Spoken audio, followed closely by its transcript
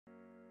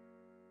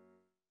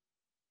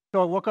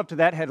So I woke up to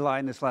that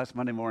headline this last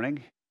Monday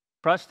morning.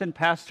 Trust in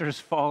pastors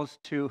falls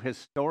to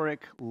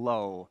historic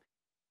low.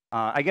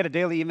 I get a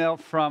daily email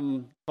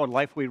from called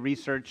Lifeway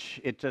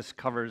Research. It just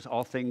covers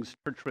all things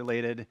church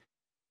related.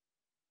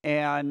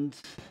 And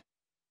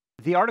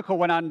the article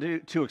went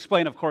on to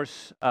explain, of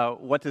course,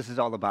 what this is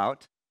all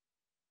about.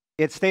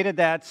 It stated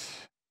that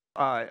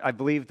I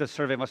believe the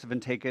survey must have been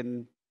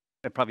taken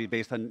probably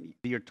based on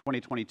the year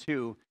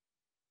 2022,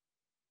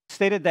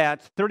 stated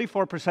that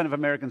 34% of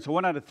Americans, so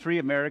 1 out of 3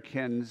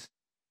 Americans,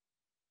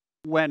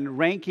 when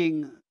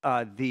ranking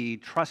the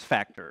trust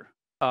factor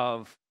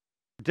of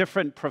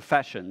different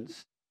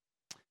professions,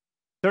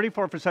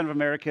 34% of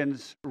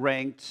Americans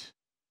ranked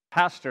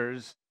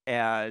pastors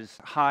as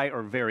high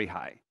or very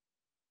high.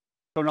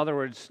 So in other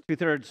words,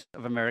 2/3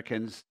 of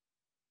Americans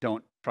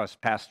don't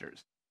trust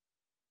pastors.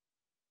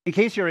 In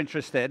case you're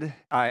interested,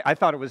 I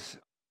thought it was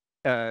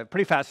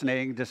pretty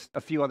fascinating, just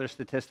a few other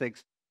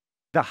statistics.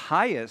 The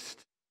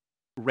highest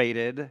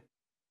rated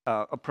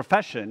a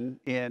profession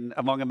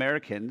among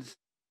Americans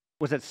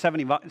was at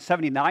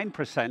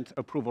 79%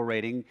 approval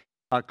rating,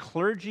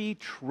 clergy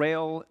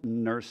trail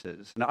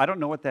nurses. Now, I don't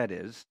know what that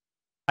is.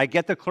 I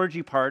get the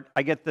clergy part.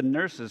 I get the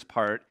nurses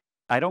part.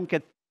 I don't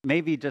get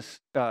maybe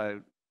just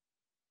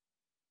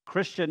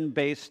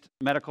Christian-based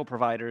medical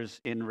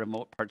providers in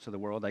remote parts of the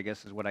world, I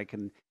guess is what I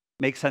can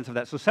make sense of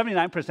that. So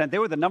 79%, they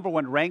were the number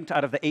one ranked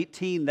out of the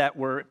 18 that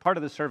were part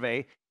of the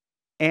survey.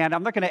 And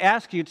I'm not going to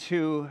ask you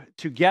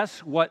to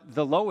guess what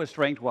the lowest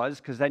ranked was,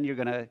 because then you're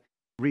going to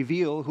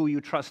reveal who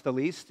you trust the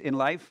least in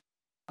life.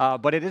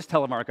 But it is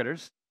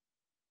telemarketers.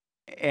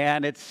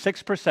 And it's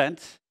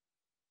 6%.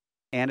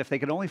 And if they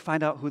could only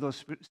find out who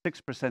those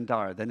 6%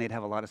 are, then they'd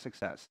have a lot of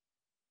success.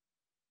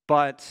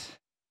 But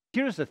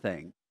here's the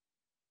thing.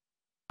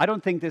 I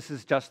don't think this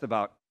is just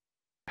about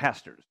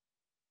pastors.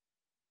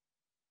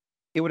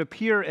 It would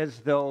appear as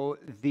though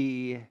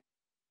the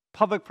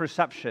public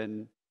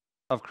perception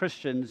of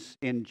Christians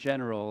in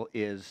general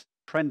is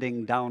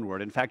trending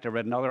downward. In fact, I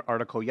read another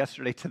article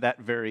yesterday to that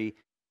very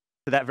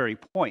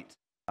point.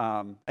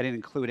 I didn't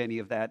include any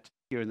of that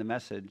here in the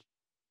message,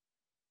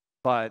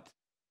 but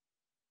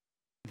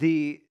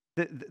the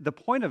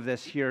point of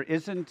this here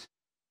isn't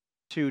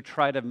to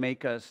try to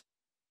make us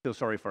feel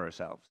sorry for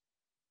ourselves.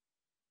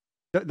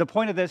 The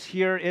point of this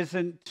here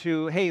isn't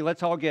to, hey,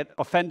 let's all get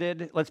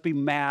offended, let's be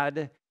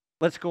mad,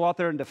 let's go out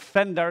there and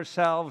defend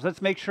ourselves,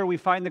 let's make sure we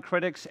find the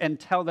critics and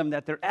tell them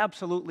that they're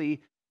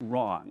absolutely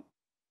wrong.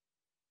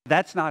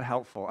 That's not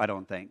helpful, I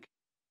don't think.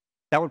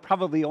 That would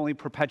probably only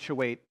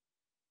perpetuate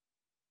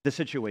the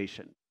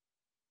situation.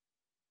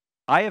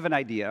 I have an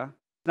idea,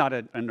 not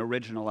an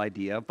original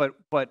idea, but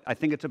I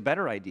think it's a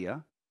better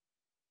idea.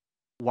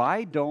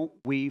 Why don't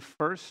we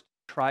first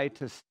try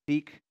to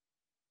seek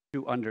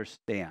to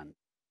understand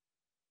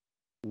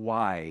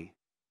why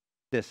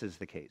this is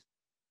the case?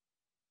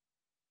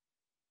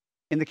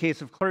 In the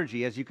case of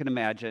clergy, as you can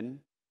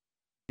imagine,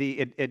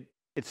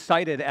 it's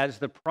cited as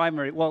the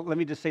primary. Well, let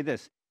me just say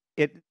this: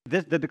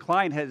 the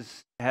decline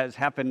has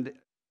happened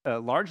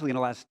largely in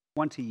the last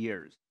 20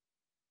 years.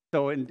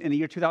 So in the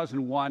year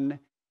 2001,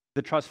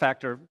 the trust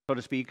factor, so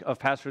to speak, of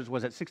pastors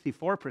was at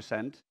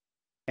 64%,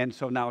 and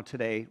so now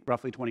today,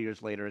 roughly 20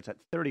 years later, it's at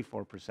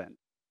 34%.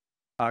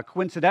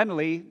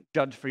 Coincidentally,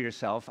 judge for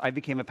yourself, I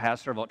became a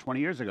pastor about 20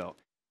 years ago.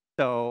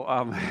 So,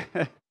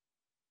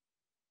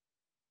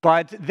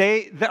 but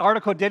the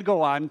article did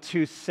go on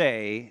to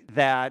say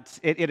that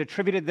it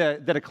attributed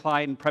the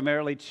decline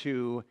primarily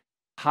to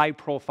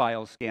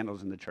high-profile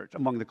scandals in the church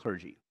among the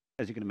clergy,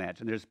 as you can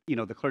imagine. There's,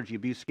 the clergy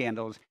abuse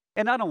scandals,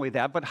 and not only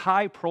that, but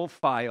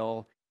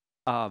high-profile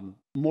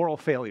moral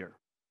failure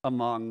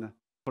among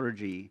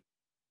clergy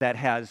that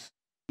has,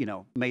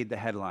 made the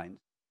headlines.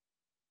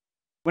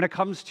 When it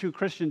comes to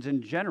Christians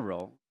in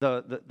general,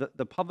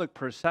 the public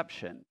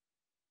perception,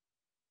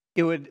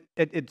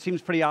 it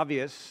seems pretty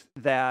obvious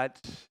that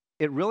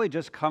it really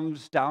just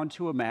comes down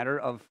to a matter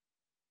of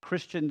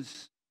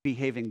Christians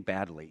behaving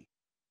badly.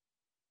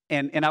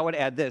 And I would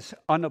add this,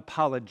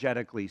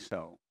 unapologetically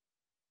so.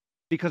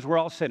 Because we're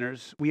all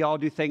sinners. We all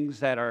do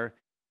things that are,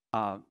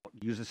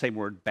 use the same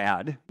word,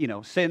 bad.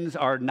 Sins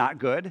are not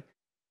good.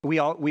 We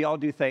all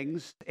do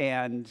things.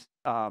 And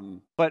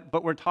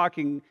but we're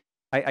talking,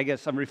 I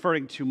guess I'm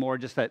referring to more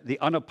just that the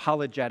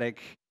unapologetic,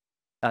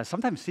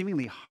 sometimes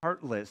seemingly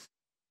heartless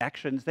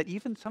actions that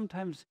even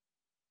sometimes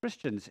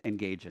Christians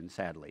engage in,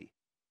 sadly.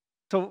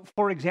 So,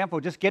 for example,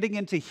 just getting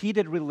into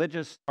heated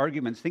religious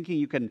arguments, thinking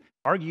you can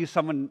argue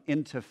someone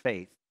into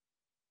faith,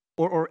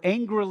 or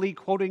angrily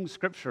quoting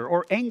Scripture,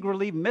 or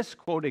angrily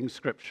misquoting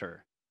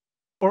Scripture,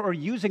 or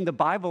using the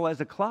Bible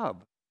as a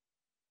club.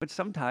 But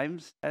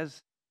sometimes,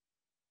 as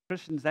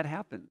Christians, that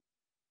happens.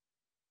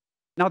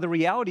 Now, the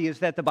reality is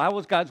that the Bible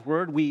is God's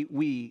Word.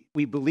 We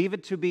believe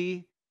it to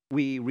be.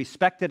 We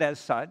respect it as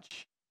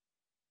such.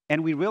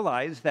 And we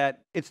realize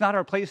that it's not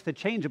our place to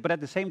change it, but at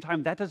the same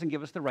time, that doesn't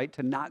give us the right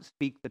to not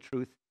speak the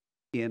truth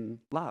in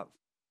love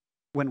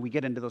when we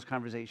get into those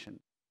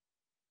conversations.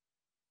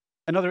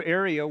 Another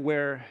area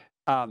where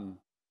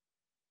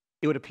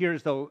it would appear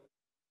as though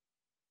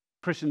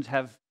Christians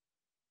have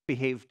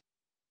behaved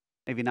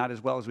maybe not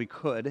as well as we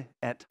could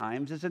at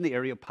times, is in the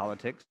area of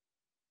politics,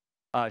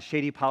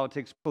 shady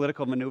politics,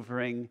 political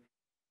maneuvering.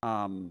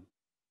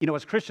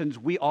 As Christians,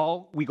 we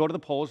go to the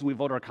polls and we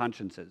vote our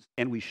consciences,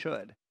 and we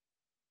should.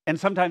 And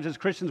sometimes as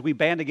Christians, we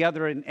band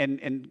together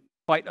and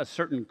fight a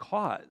certain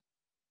cause.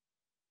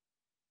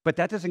 But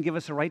that doesn't give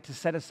us a right to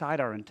set aside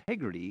our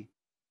integrity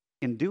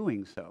in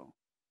doing so.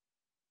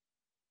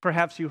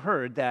 Perhaps you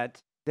heard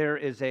that there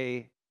is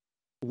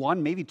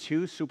one, maybe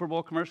two Super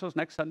Bowl commercials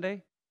next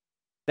Sunday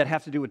that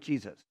have to do with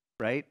Jesus,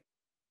 right?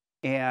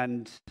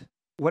 And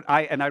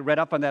I read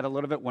up on that a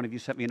little bit. One of you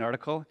sent me an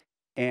article,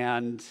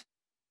 and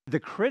the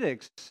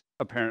critics,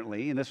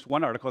 apparently, in this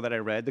one article that I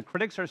read, the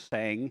critics are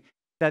saying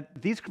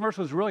that these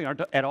commercials really aren't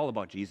at all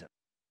about Jesus.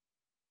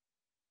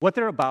 What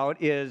they're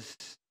about is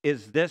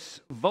this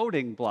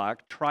voting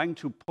bloc trying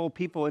to pull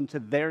people into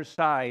their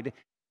side,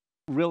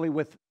 really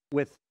with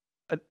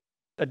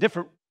a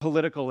different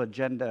political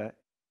agenda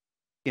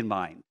in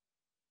mind.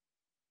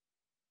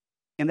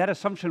 And that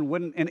assumption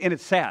wouldn't, and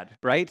it's sad,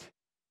 right?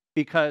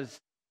 Because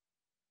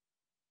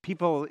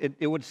people,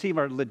 it would seem,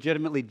 are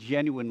legitimately,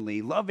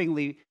 genuinely,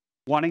 lovingly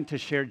wanting to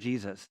share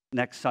Jesus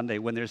next Sunday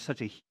when there's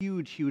such a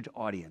huge, huge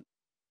audience.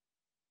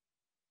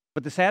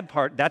 But the sad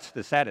part, that's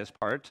the saddest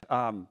part,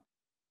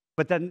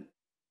 but then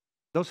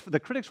the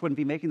critics wouldn't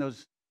be making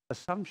those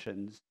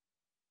assumptions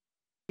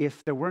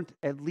if there weren't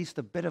at least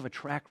a bit of a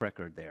track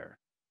record there.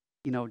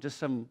 Just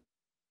some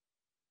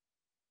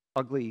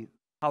ugly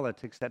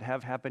politics that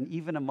have happened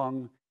even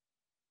among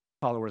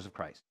followers of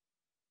Christ.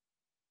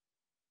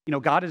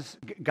 God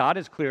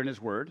is clear in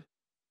his word,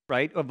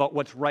 right, about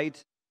what's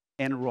right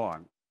and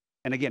wrong.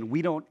 And again,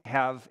 we don't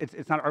have,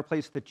 it's not our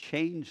place to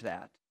change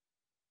that.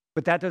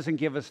 But that doesn't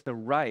give us the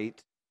right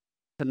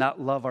to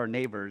not love our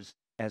neighbors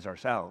as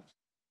ourselves,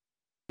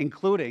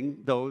 including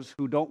those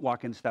who don't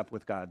walk in step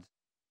with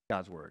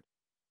God's word.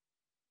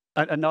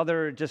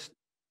 Another just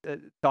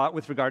thought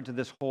with regard to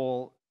this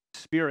whole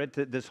spirit,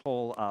 this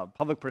whole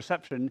public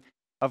perception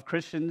of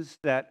Christians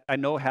that I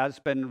know has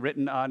been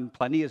written on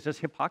plenty is just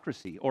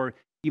hypocrisy, or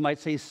you might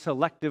say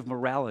selective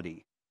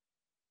morality.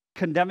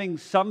 Condemning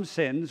some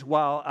sins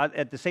while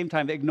at the same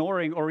time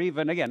ignoring or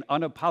even, again,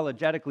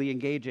 unapologetically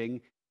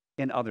engaging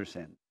in other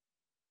sins.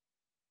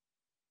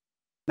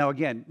 Now,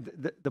 again,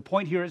 the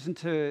point here isn't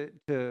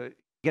to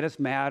get us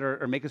mad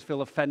or make us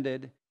feel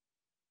offended.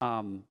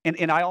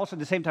 And I also, at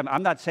the same time,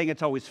 I'm not saying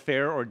it's always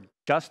fair or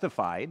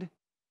justified,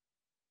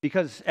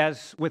 because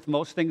as with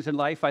most things in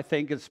life, I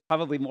think it's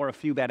probably more a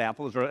few bad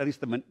apples, or at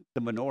least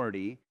the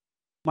minority.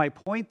 My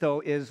point, though,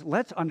 is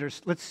let's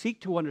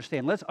seek to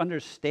understand. Let's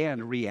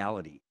understand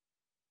reality.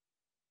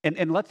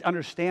 And let's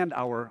understand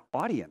our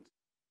audience,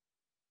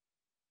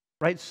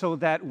 right? So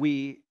that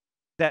we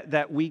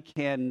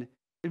can,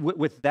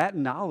 with that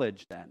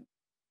knowledge, then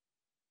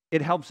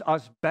it helps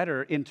us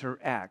better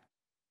interact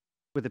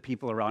with the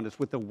people around us,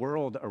 with the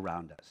world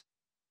around us.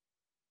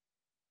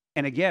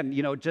 And again,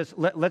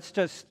 let's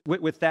just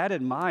with that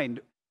in mind,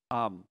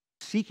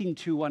 seeking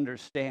to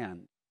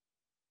understand.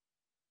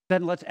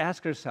 Then let's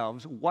ask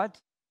ourselves, what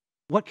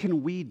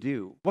can we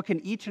do? What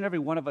can each and every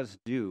one of us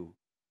do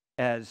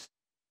as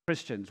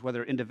Christians,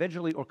 whether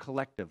individually or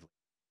collectively?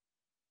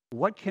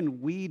 What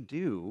can we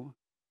do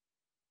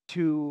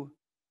to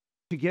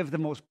give the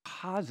most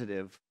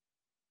positive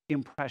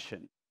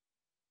impression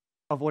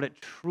of what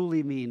it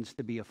truly means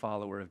to be a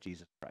follower of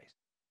Jesus Christ?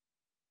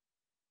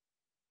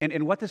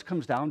 And what this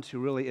comes down to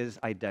really is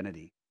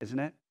identity, isn't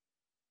it?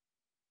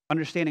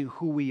 Understanding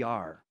who we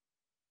are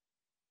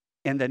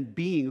and then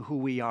being who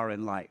we are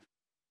in life.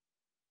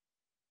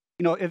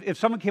 If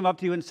someone came up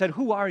to you and said,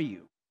 "Who are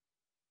you?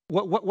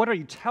 What are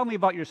you? Tell me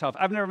about yourself.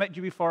 I've never met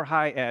you before.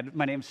 Hi, Ed.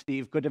 My name's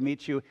Steve. Good to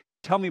meet you.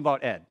 Tell me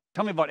about Ed.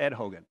 Tell me about Ed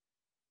Hogan."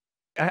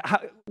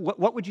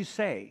 What would you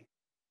say?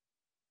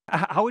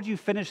 How would you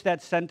finish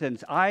that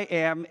sentence? I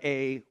am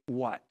a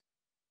what?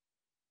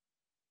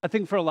 I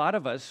think for a lot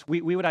of us,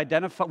 we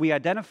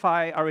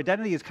identify our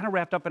identity is kind of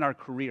wrapped up in our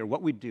career,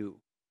 what we do.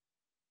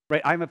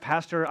 Right? I'm a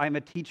pastor. I'm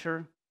a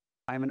teacher.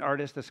 I'm an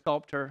artist, a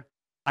sculptor.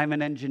 I'm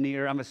an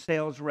engineer. I'm a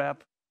sales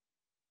rep.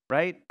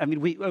 Right? I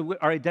mean,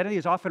 our identity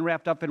is often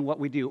wrapped up in what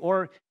we do,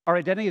 or our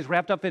identity is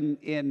wrapped up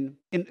in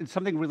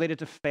something related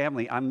to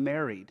family. I'm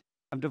married.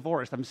 I'm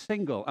divorced. I'm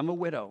single. I'm a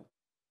widow.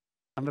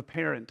 I'm a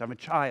parent. I'm a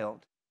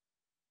child.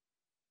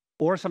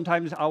 Or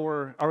sometimes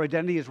our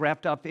identity is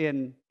wrapped up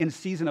in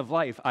season of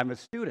life. I'm a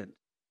student.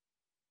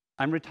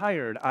 I'm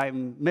retired.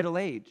 I'm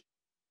middle-aged.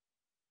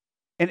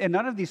 And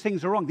none of these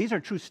things are wrong. These are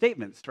true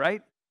statements,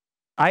 right?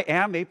 I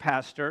am a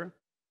pastor.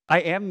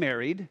 I am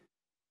married.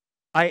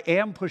 I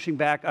am pushing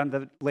back on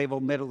the label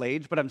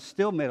middle-aged, but I'm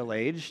still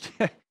middle-aged.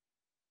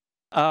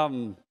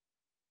 And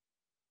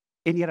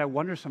yet I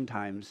wonder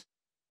sometimes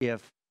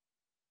if,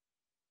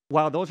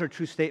 while those are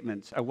true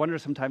statements, I wonder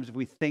sometimes if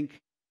we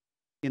think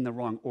in the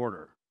wrong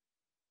order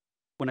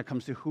when it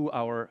comes to who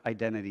our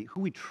identity,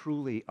 who we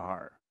truly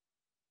are.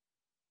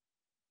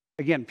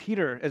 Again,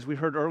 Peter, as we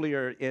heard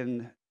earlier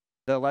in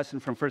the lesson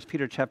from 1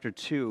 Peter chapter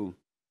 2,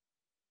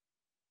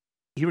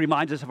 he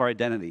reminds us of our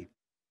identity.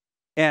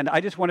 And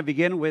I just want to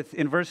begin with,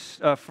 in 1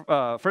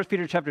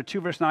 Peter chapter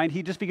 2, verse 9,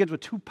 he just begins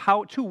with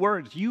two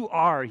words. You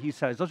are, he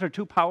says. Those are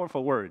two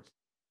powerful words,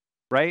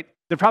 right?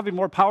 They're probably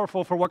more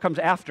powerful for what comes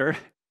after,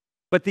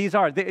 but these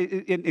are.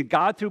 In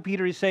God through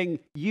Peter is saying,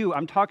 you,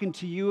 I'm talking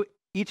to you,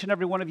 each and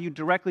every one of you,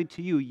 directly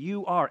to you.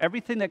 You are.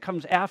 Everything that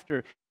comes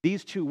after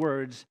these two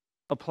words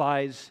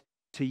applies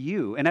to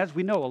you. And as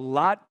we know, a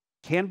lot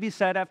can be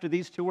said after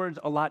these two words.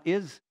 A lot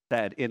is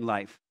said in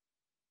life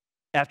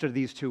after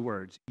these two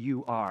words.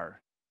 You are.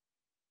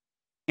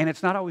 And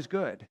it's not always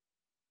good.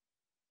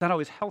 It's not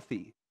always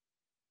healthy.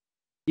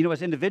 You know,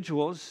 as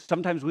individuals,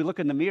 sometimes we look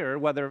in the mirror,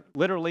 whether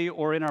literally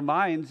or in our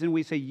minds, and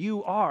we say,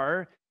 you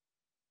are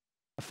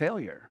a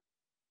failure.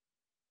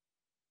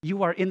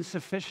 You are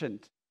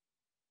insufficient.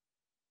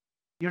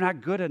 You're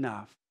not good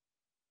enough.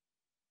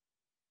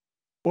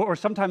 Or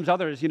sometimes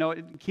others, you know,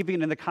 keeping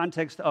it in the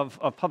context of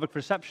public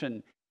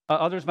perception,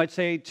 others might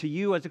say to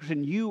you as a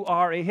Christian, you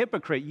are a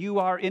hypocrite. You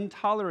are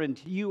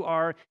intolerant. You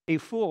are a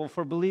fool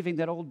for believing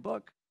that old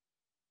book.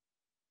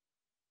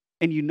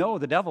 And you know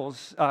the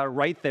devil's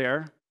right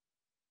there,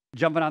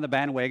 jumping on the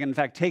bandwagon, in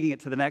fact, taking it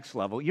to the next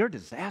level. You're a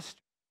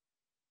disaster,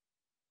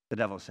 the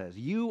devil says.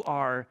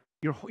 You're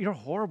a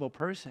horrible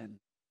person.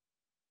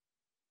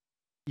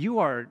 You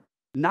are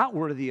not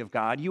worthy of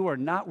God. You are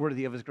not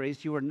worthy of his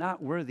grace. You are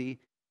not worthy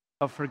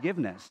of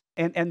forgiveness.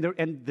 And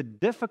the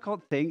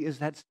difficult thing is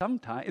that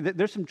sometimes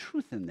there's some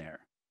truth in there.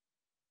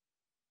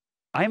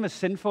 I am a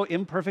sinful,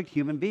 imperfect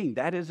human being.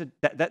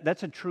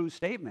 That's a true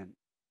statement.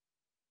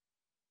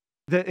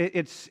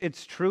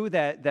 It's true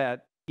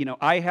that you know,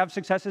 I have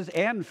successes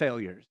and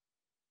failures.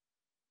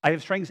 I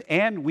have strengths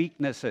and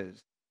weaknesses.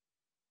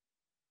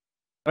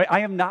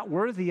 I am not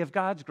worthy of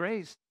God's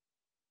grace.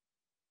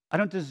 I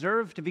don't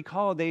deserve to be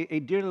called a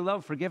dearly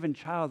loved, forgiven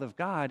child of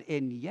God.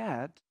 And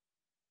yet,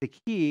 the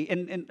key,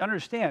 and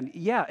understand,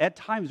 yeah, at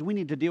times we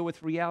need to deal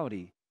with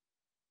reality.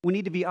 We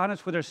need to be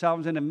honest with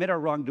ourselves and admit our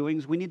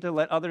wrongdoings. We need to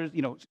let others,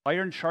 you know,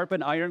 iron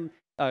sharpen iron,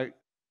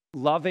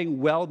 loving,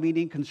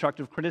 well-meaning,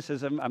 constructive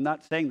criticism. I'm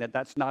not saying that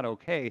that's not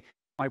okay.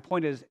 My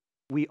point is,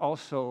 we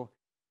also,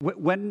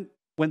 when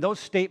those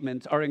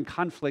statements are in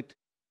conflict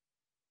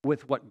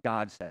with what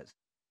God says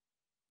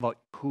about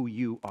who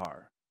you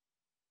are,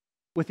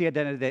 with the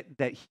identity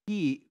that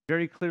he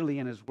very clearly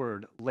in his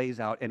word lays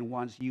out and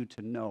wants you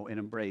to know and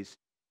embrace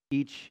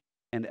each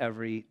and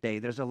every day.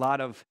 There's a lot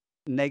of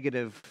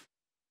negative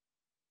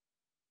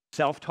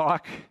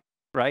self-talk,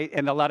 right?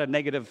 And a lot of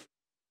negative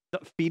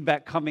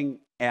feedback coming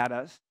at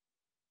us.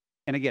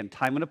 And again,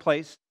 time and a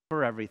place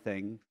for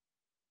everything.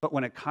 But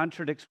when it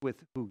contradicts with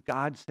who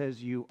God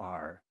says you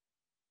are,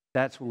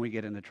 that's when we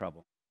get into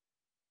trouble.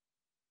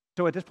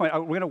 So at this point,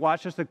 we're going to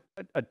watch just a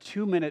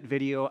 2-minute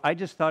video. I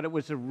just thought it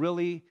was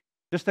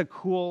just a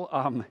cool,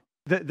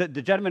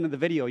 the gentleman in the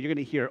video, you're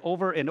going to hear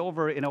over and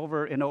over and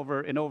over and over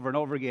and over and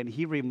over again.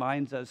 He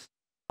reminds us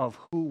of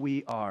who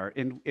we are,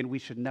 and we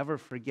should never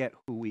forget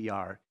who we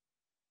are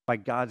by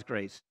God's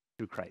grace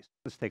through Christ.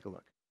 Let's take a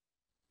look.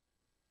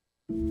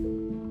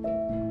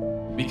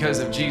 Because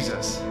of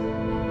Jesus,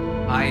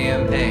 I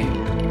am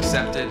A,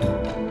 accepted,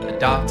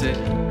 adopted,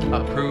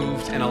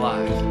 approved, and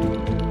alive.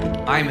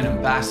 I am an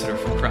ambassador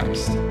for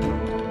Christ.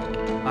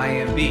 I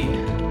am B,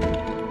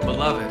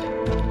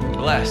 beloved,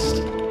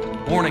 blessed,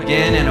 born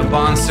again, and a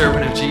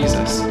bondservant of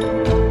Jesus.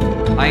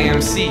 I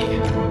am C,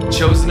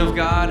 chosen of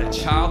God, a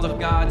child of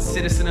God,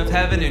 citizen of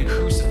heaven, and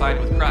crucified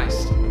with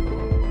Christ.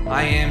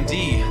 I am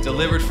D,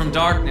 delivered from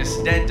darkness,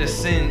 dead to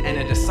sin, and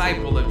a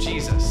disciple of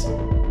Jesus.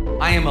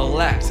 I am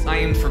elect, I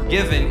am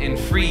forgiven and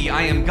free,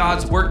 I am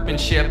God's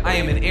workmanship, I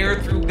am an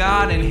heir through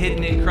God and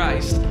hidden in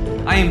Christ.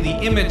 I am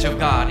the image of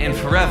God and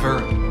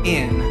forever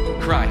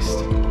in Christ.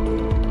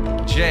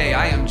 J,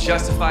 I am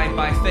justified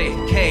by faith.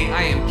 K,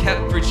 I am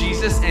kept for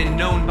Jesus and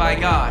known by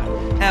God.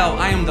 L,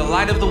 I am the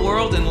light of the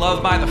world and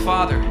loved by the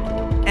Father.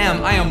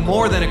 M, I am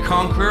more than a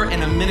conqueror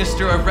and a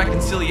minister of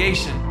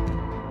reconciliation.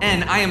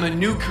 N, I am a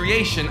new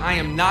creation. I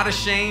am not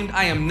ashamed,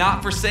 I am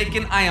not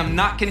forsaken, I am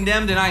not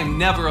condemned, and I am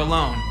never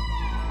alone.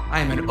 I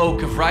am an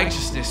oak of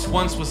righteousness,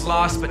 once was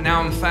lost, but now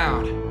I'm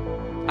found.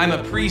 I'm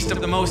a priest of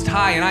the Most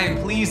High, and I am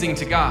pleasing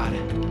to God.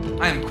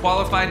 I am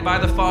qualified by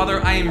the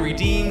Father, I am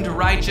redeemed,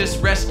 righteous,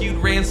 rescued,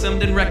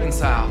 ransomed, and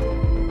reconciled.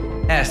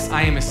 S,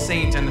 I am a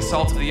saint and the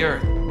salt of the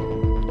earth.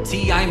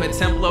 T, I am a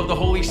temple of the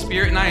Holy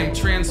Spirit, and I am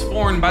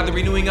transformed by the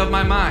renewing of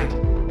my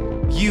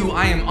mind. U,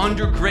 I am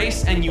under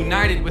grace and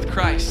united with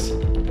Christ.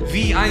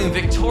 V, I am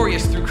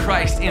victorious through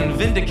Christ and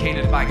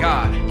vindicated by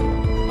God.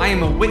 I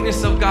am a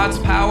witness of God's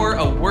power,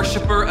 a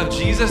worshiper of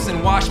Jesus,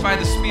 and washed by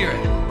the Spirit.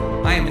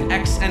 I am an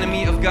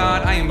ex-enemy of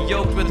God. I am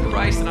yoked with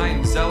Christ, and I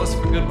am zealous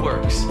for good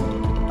works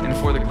and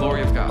for the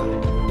glory of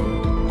God.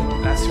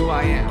 That's who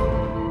I am,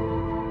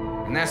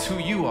 and that's who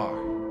you are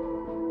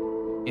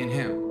in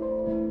Him.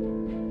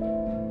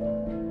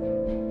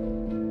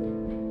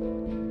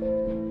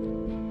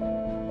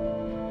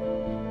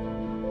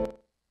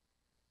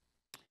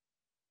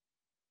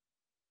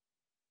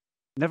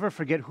 Never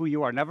forget who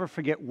you are. Never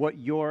forget what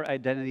your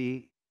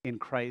identity in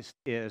Christ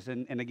is.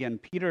 And again,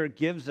 Peter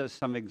gives us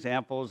some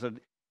examples of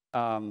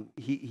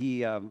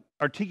he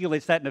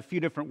articulates that in a few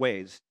different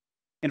ways.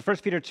 In 1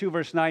 Peter 2,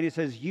 verse 9, he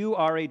says, "You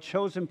are a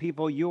chosen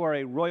people, you are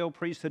a royal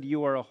priesthood,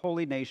 you are a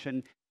holy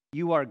nation,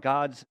 you are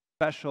God's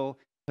special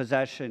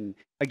possession."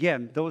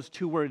 Again, those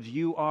two words,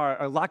 you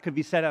are, a lot could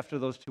be said after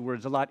those two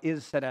words. A lot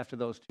is said after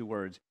those two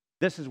words.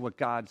 This is what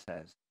God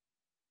says,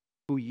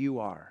 who you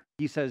are.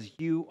 He says,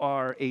 you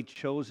are a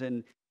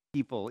chosen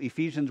people.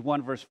 Ephesians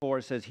 1, verse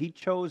 4 says, He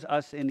chose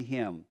us in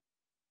Him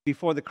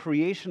before the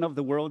creation of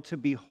the world to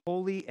be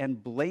holy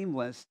and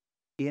blameless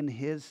in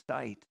His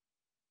sight.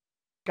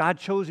 God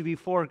chose you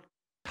before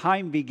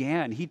time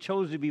began. He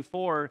chose you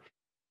before,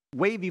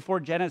 way before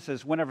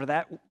Genesis, whenever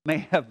that may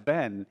have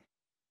been.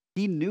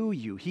 He knew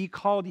you. He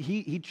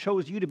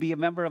chose you to be a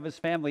member of His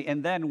family.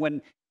 And then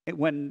when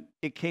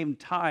it came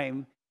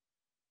time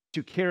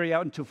to carry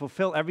out and to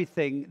fulfill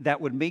everything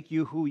that would make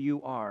you who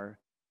you are,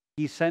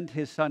 He sent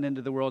His Son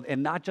into the world,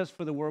 and not just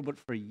for the world, but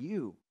for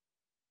you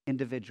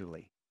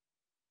individually.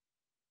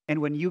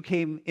 And when you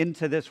came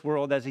into this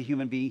world as a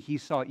human being, He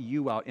sought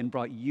you out and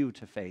brought you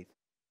to faith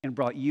and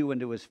brought you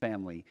into His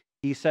family.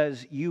 He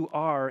says you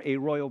are a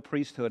royal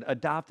priesthood,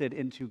 adopted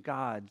into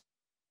God's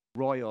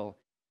royal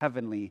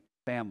heavenly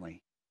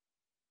family.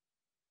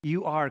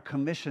 You are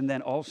commissioned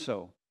then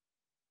also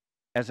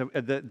as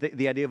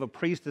the idea of a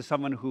priest is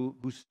someone who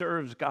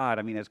serves God.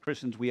 I mean, as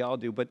Christians, we all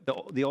do, but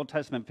the Old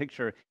Testament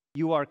picture,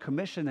 you are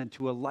commissioned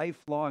into a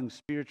lifelong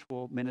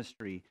spiritual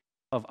ministry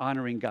of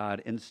honoring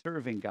God and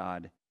serving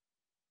God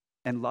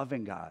and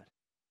loving God.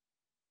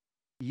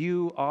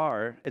 You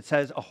are, it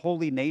says, a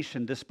holy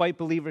nation, despite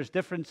believers'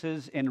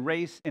 differences in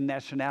race, in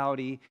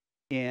nationality,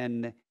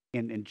 in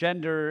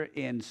gender,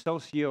 in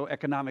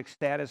socioeconomic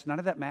status. None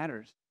of that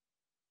matters.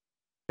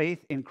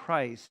 Faith in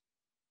Christ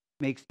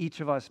makes each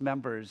of us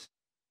members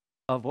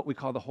of what we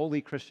call the Holy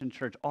Christian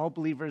Church, all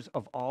believers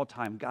of all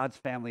time, God's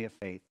family of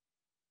faith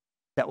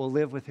that will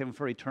live with Him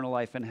for eternal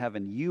life in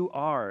heaven. You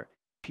are,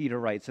 Peter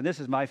writes, and this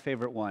is my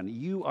favorite one,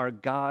 you are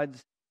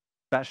God's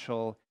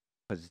special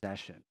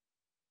possession.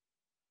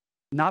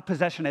 Not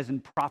possession as in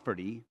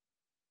property,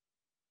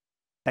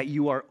 that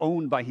you are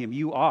owned by Him.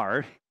 You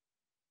are,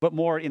 but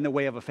more in the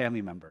way of a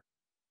family member.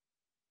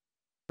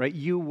 Right?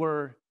 You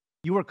were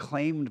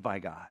claimed by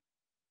God.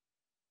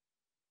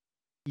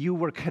 You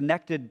were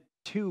connected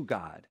to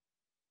God.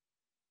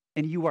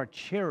 And you are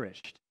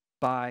cherished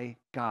by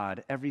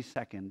God every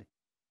second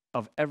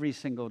of every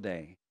single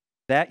day.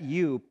 That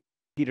you,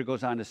 Peter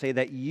goes on to say,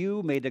 that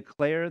you may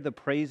declare the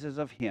praises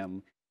of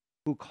Him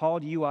who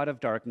called you out of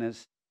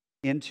darkness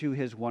into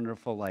His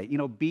wonderful light. You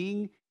know,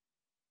 being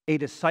a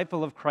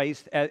disciple of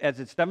Christ,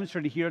 as it's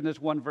demonstrated here in this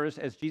one verse,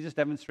 as Jesus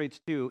demonstrates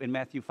too in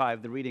Matthew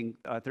 5, the reading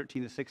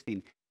 13 to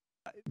 16,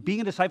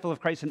 being a disciple of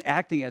Christ and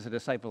acting as a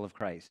disciple of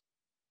Christ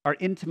are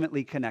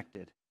intimately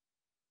connected.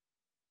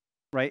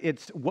 Right?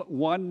 It's what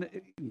one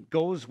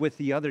goes with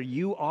the other.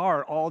 You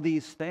are all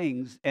these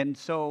things, and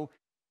so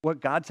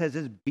what God says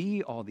is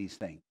be all these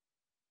things.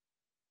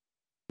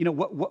 You know,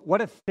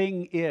 what a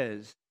thing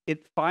is,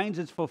 it finds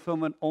its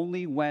fulfillment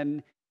only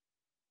when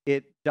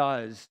it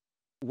does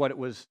what it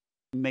was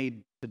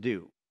made to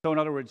do. So in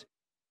other words,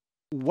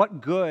 what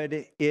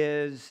good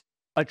is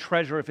a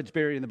treasure if it's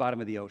buried in the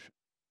bottom of the ocean?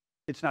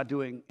 It's not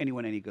doing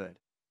anyone any good.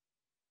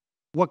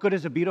 What good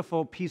is a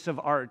beautiful piece of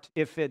art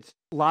if it's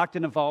locked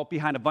in a vault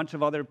behind a bunch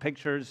of other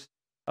pictures,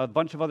 a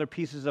bunch of other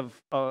pieces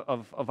of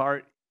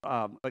art,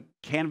 a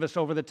canvas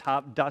over the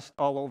top, dust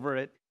all over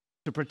it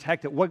to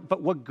protect it?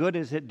 But what good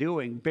is it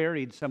doing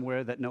buried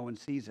somewhere that no one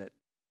sees it?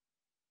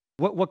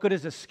 What good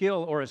is a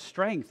skill or a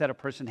strength that a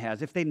person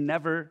has if they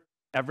never,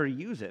 ever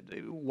use it?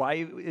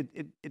 Why?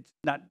 It's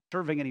not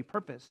serving any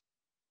purpose.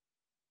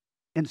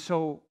 And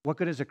so what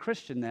good is a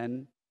Christian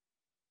then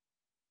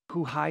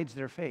who hides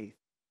their faith,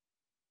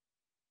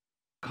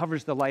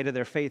 covers the light of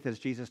their faith, as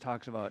Jesus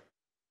talks about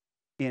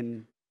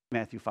in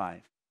Matthew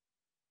 5,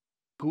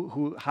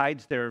 who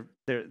hides the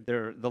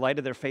light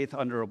of their faith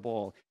under a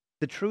bowl?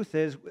 The truth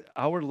is,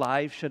 our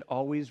lives should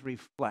always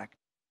reflect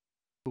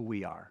who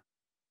we are.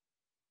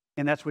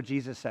 And that's what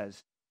Jesus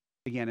says,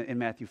 again, in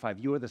Matthew 5.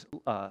 You are the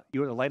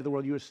light of the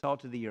world. You are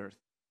salt of the earth.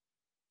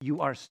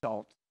 You are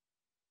salt.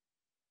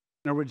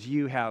 In other words,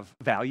 you have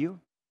value,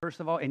 first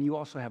of all, and you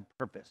also have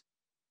purpose.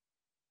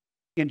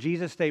 In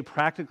Jesus' day,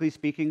 practically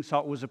speaking,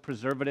 salt was a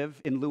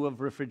preservative in lieu of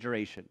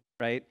refrigeration,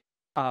 right?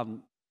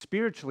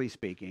 Spiritually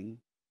speaking,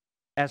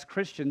 as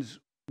Christians,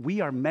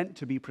 we are meant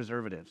to be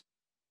preservatives.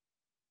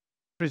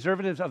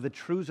 Preservatives of the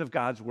truths of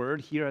God's word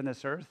here on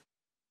this earth,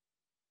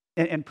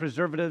 and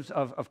preservatives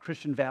of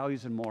Christian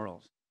values and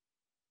morals.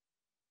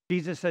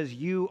 Jesus says,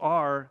 you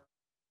are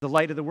the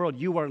light of the world.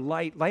 You are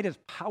light. Light is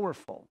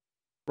powerful,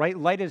 right?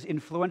 Light is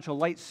influential.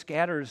 Light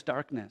scatters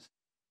darkness.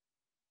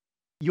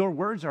 Your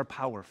words are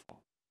powerful,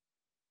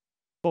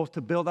 both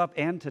to build up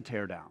and to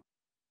tear down.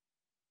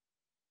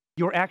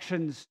 Your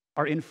actions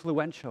are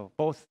influential,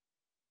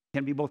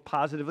 can be both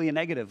positively and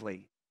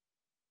negatively.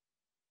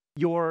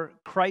 Your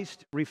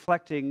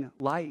Christ-reflecting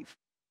life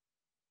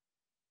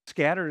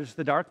scatters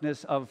the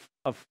darkness of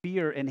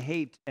fear and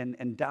hate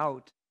and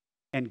doubt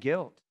and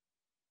guilt.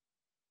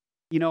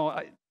 You know,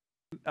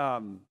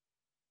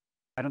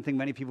 I don't think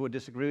many people would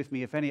disagree with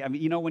me, if any. I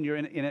mean, when you're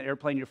in an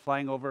airplane, you're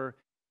flying over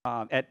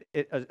at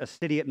a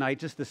city at night,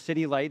 just the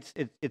city lights.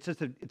 It's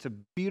a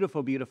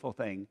beautiful, beautiful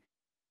thing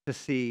to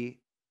see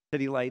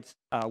city lights,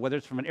 whether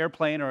it's from an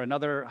airplane or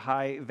another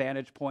high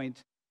vantage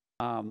point.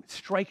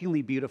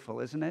 Strikingly beautiful,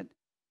 isn't it?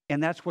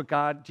 And that's what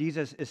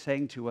Jesus is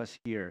saying to us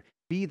here.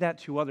 Be that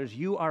to others.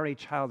 You are a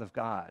child of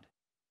God.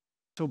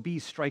 So be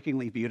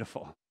strikingly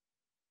beautiful.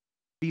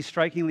 Be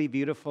strikingly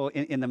beautiful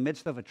in the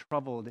midst of a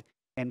troubled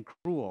and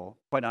cruel,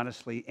 quite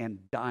honestly, and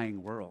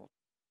dying world.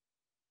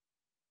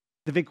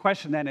 The big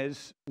question then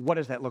is, what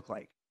does that look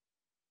like?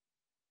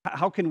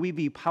 How can we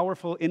be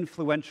powerful,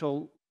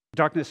 influential,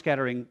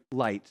 darkness-scattering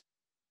light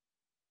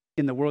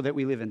in the world that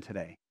we live in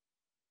today?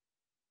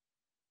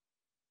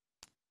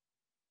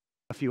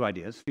 A few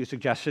ideas, a few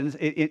suggestions.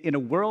 In a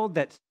world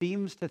that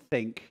seems to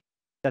think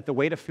that the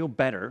way to feel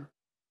better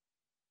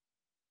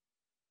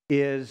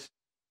is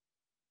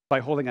by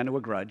holding onto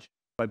a grudge,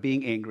 by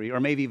being angry, or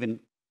maybe even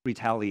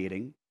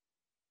retaliating,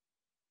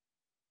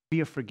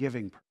 be a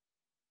forgiving person.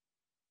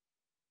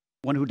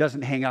 One who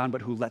doesn't hang on,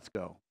 but who lets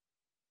go.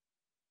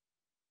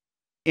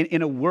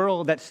 In a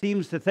world that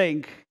seems to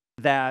think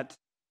that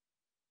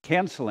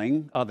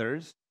canceling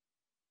others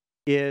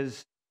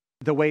is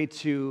the way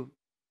to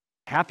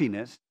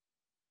happiness,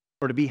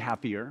 or to be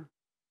happier,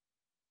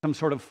 some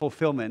sort of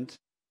fulfillment,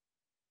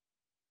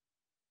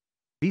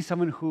 be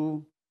someone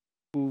who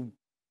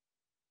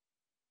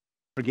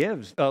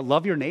forgives.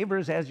 Love your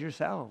neighbors as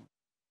yourself.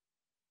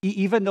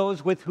 Even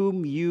those with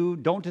whom you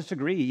don't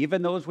disagree,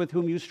 even those with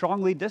whom you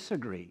strongly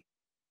disagree.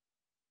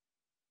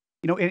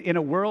 In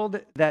a world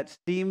that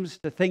seems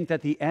to think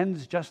that the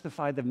ends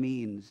justify the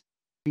means,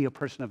 be a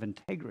person of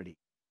integrity.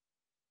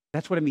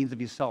 That's what it means to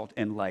be salt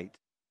and light.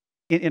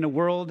 In a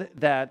world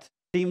that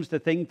seems to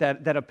think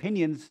that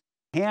opinions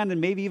can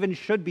and maybe even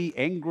should be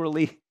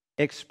angrily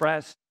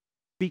expressed,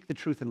 speak the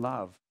truth in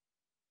love.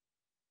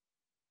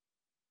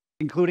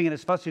 Including and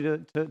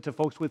especially to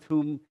folks with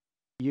whom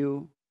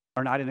you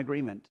are not in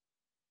agreement.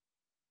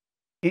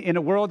 In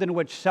a world in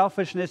which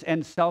selfishness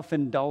and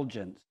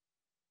self-indulgence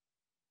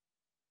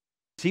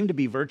seem to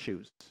be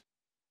virtues,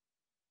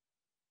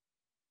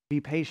 be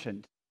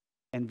patient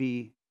and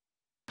be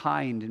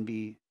kind and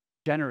be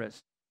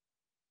generous,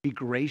 be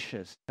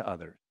gracious to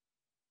others.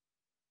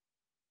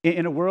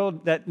 In a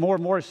world that more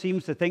and more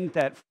seems to think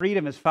that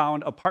freedom is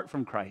found apart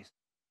from Christ,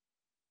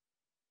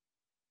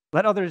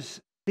 let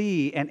others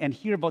see and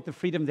hear about the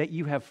freedom that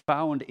you have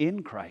found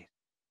in Christ.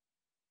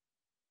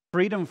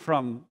 Freedom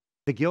from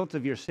the guilt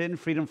of your sin,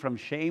 freedom from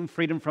shame,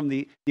 freedom from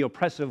the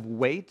oppressive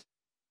weight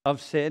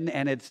of sin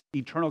and its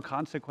eternal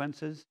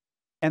consequences,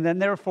 and then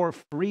therefore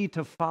free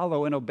to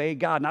follow and obey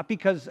God. Not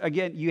because,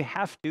 again, you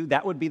have to,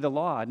 that would be the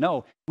law.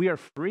 No, we are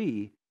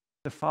free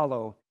to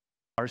follow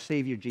our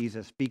Savior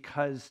Jesus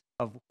because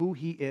of who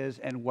he is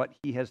and what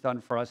he has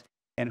done for us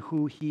and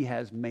who he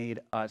has made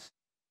us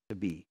to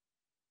be.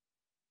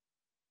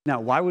 Now,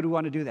 why would we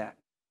want to do that?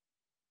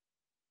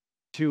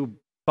 To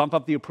bump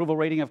up the approval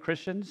rating of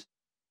Christians?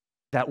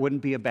 That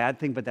wouldn't be a bad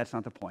thing, but that's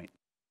not the point.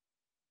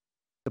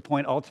 The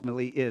point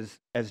ultimately is,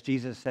 as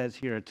Jesus says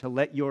here, to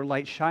let your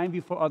light shine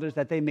before others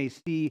that they may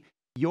see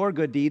your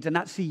good deeds and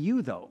not see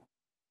you, though,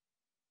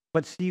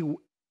 but see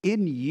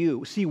in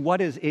you, see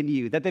what is in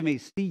you, that they may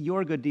see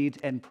your good deeds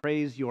and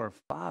praise your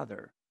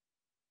Father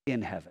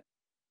in heaven.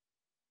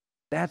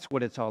 That's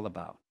what it's all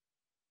about.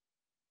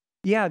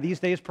 Yeah, these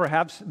days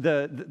perhaps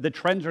the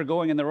trends are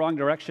going in the wrong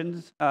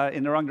direction.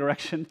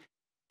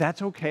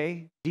 That's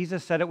okay.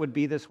 Jesus said it would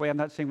be this way. I'm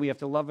not saying we have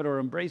to love it or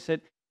embrace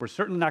it. We're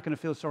certainly not going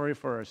to feel sorry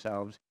for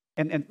ourselves.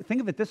 And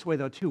think of it this way,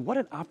 though, too. What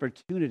an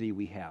opportunity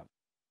we have.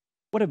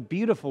 What a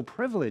beautiful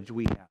privilege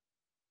we have.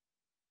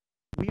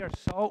 We are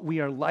salt. We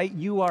are light.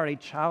 You are a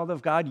child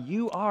of God.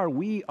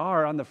 We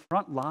are on the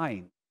front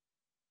line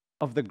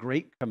of the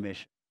Great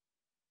Commission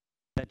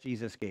that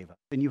Jesus gave us.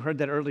 And you heard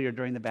that earlier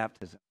during the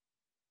baptism.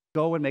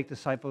 Go and make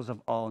disciples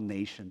of all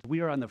nations.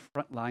 We are on the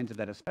front lines of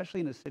that, especially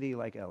in a city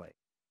like LA.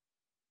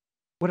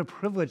 What a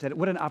privilege,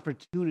 what an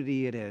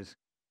opportunity it is.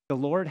 The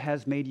Lord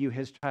has made you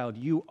his child.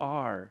 You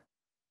are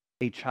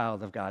a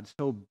child of God.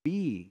 So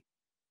be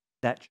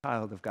that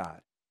child of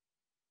God.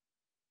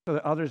 So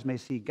that others may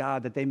see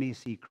God, that they may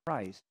see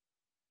Christ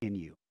in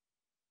you.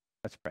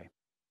 Let's pray.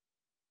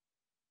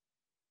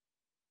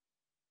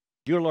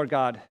 Dear Lord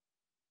God,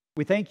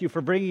 we thank you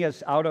for bringing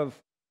us out of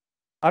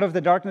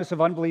the darkness of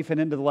unbelief and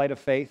into the light of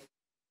faith.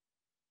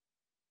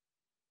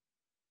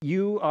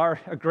 You are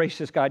a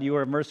gracious God. You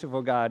are a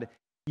merciful God.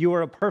 You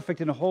are a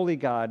perfect and holy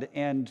God,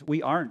 and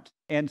we aren't.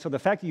 And so the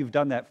fact that you've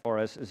done that for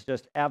us is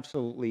just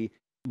absolutely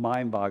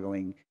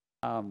mind-boggling.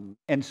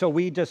 And so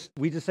we just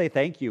say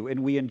thank you,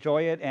 and we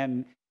enjoy it,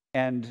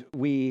 and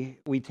we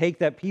take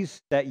that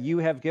peace that you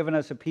have given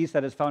us, a peace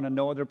that is found in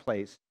no other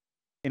place,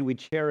 and we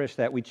cherish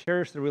that. We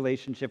cherish the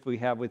relationship we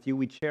have with you.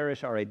 We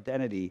cherish our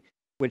identity,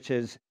 which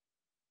is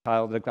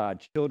child of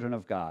God, children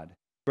of God,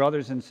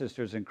 brothers and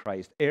sisters in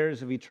Christ,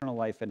 heirs of eternal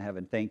life in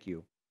heaven. Thank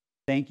you.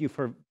 Thank you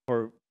for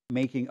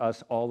making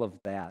us all of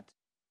that,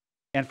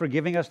 and for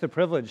giving us the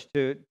privilege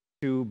to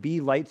to be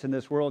lights in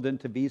this world and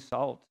to be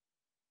salt.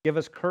 Give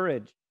us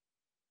courage.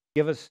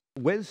 Give us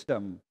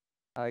wisdom.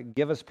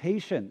 Give us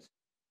patience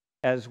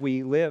as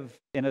we live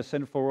in a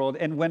sinful world.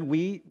 And when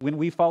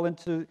we fall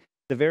into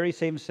the very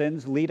same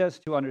sins, lead us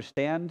to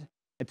understand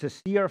and to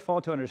see our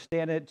fault, to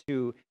understand it,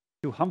 to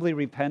humbly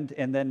repent,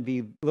 and then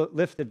be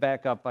lifted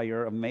back up by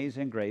your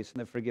amazing grace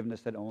and the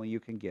forgiveness that only you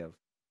can give.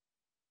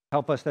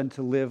 Help us then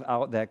to live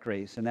out that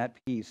grace and that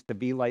peace, to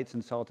be lights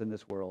and salt in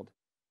this world,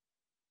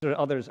 so that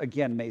others,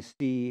 again, may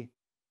see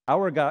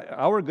our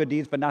good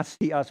deeds, but not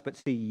see us, but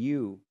see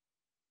you.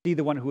 See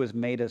the one who has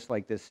made us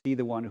like this. See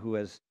the one who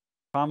has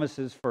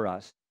promises for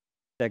us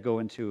that go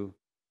into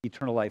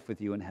eternal life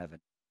with you in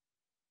heaven.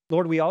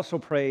 Lord, we also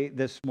pray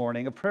this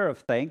morning a prayer of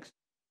thanks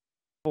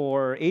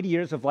for 80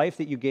 years of life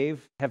that you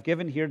have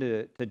given here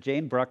to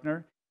Jane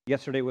Bruckner.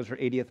 Yesterday was her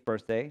 80th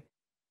birthday.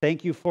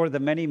 Thank you for the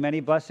many, many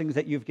blessings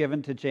that you've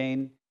given to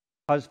Jane,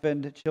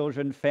 husband,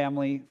 children,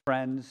 family,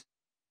 friends,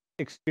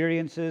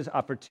 experiences,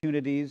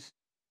 opportunities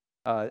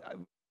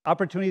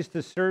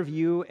to serve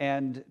you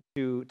and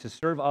to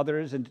serve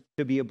others and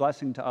to be a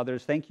blessing to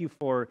others. Thank you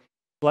for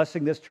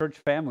blessing this church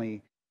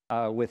family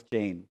with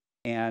Jane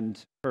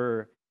and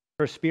her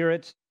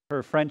spirit,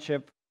 her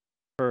friendship,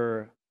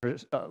 her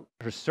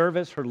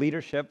service, her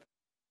leadership.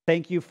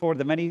 Thank you for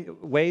the many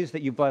ways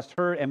that you blessed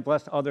her and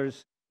blessed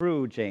others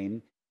through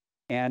Jane.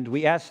 And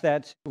we ask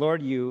that,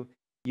 Lord, you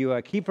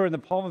keep her in the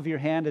palm of your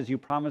hand as you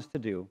promised to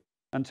do,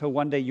 until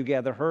one day you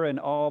gather her and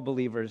all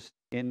believers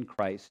in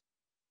Christ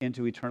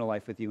into eternal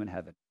life with you in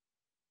heaven.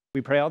 We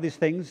pray all these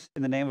things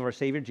in the name of our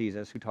Savior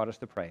Jesus, who taught us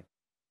to pray.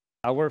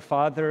 Our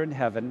Father in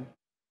heaven,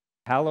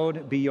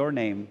 hallowed be your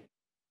name.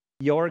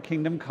 Your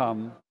kingdom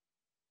come.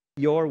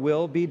 Your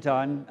will be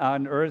done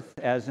on earth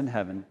as in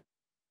heaven.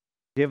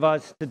 Give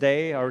us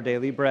today our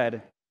daily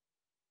bread.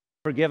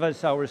 Forgive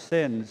us our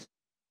sins,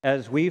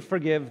 as we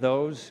forgive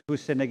those who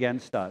sin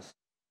against us.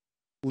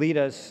 Lead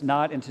us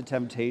not into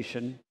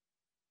temptation,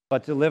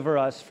 but deliver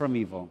us from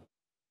evil.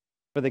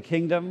 For the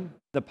kingdom,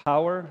 the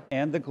power,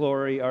 and the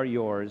glory are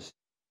yours,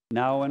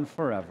 now and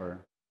forever.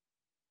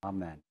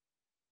 Amen.